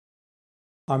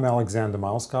I'm Alexander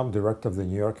Mauskop, director of the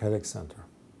New York Headache Center.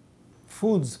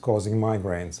 Foods causing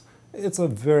migraines. It's a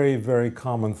very, very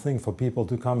common thing for people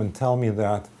to come and tell me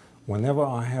that whenever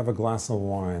I have a glass of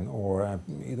wine or I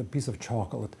eat a piece of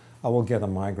chocolate, I will get a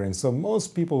migraine. So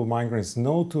most people with migraines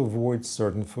know to avoid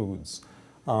certain foods.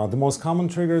 The most common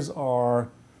triggers are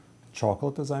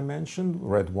chocolate, as I mentioned,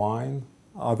 red wine,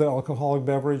 other alcoholic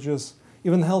beverages,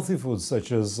 even healthy foods such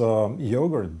as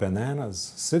yogurt,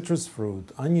 bananas, citrus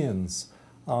fruit, onions.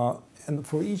 And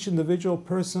for each individual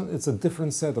person, it's a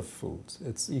different set of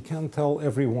foods. You can't tell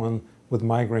everyone with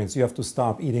migraines you have to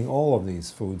stop eating all of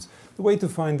these foods. The way to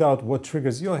find out what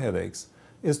triggers your headaches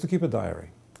is to keep a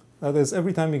diary. That is,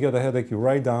 every time you get a headache, you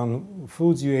write down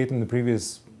foods you ate in the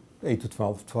previous 8 to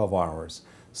 12 hours.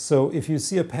 So if you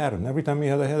see a pattern, every time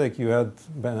you had a headache, you had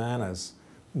bananas,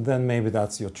 then maybe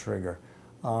that's your trigger.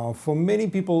 For many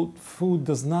people, food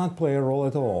does not play a role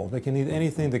at all. They can eat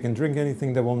anything, they can drink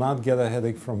anything, they will not get a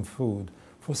headache from food.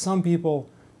 For some people,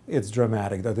 it's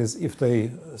dramatic. That is, if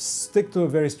they stick to a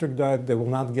very strict diet, they will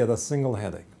not get a single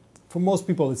headache. For most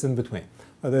people, it's in between.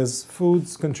 That is,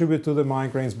 foods contribute to the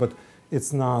migraines, but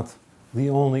it's not the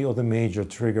only or the major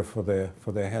trigger for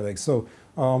their headaches. So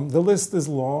the list is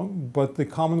long, but the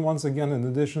common ones, again, in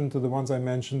addition to the ones I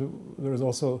mentioned, there's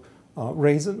also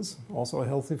raisins, also a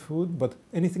healthy food, but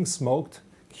anything smoked,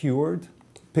 cured,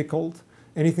 pickled,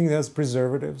 anything that has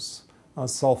preservatives,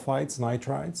 sulfites,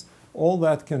 nitrites, all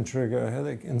that can trigger a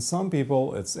headache. In some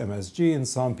people, it's MSG. In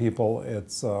some people,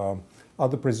 it's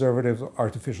other preservatives,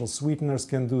 artificial sweeteners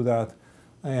can do that.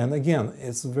 And again,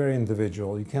 it's very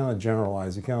individual. You cannot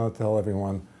generalize. You cannot tell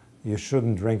everyone you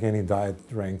shouldn't drink any diet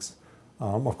drinks.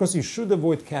 Of course, you should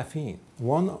avoid caffeine.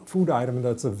 One food item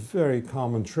that's a very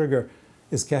common trigger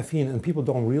is caffeine, and people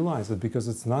don't realize it because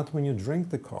it's not when you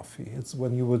drink the coffee, it's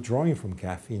when you're withdrawing from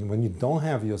caffeine, when you don't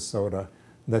have your soda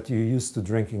that you're used to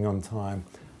drinking on time.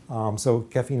 So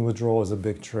caffeine withdrawal is a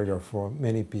big trigger for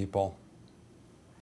many people.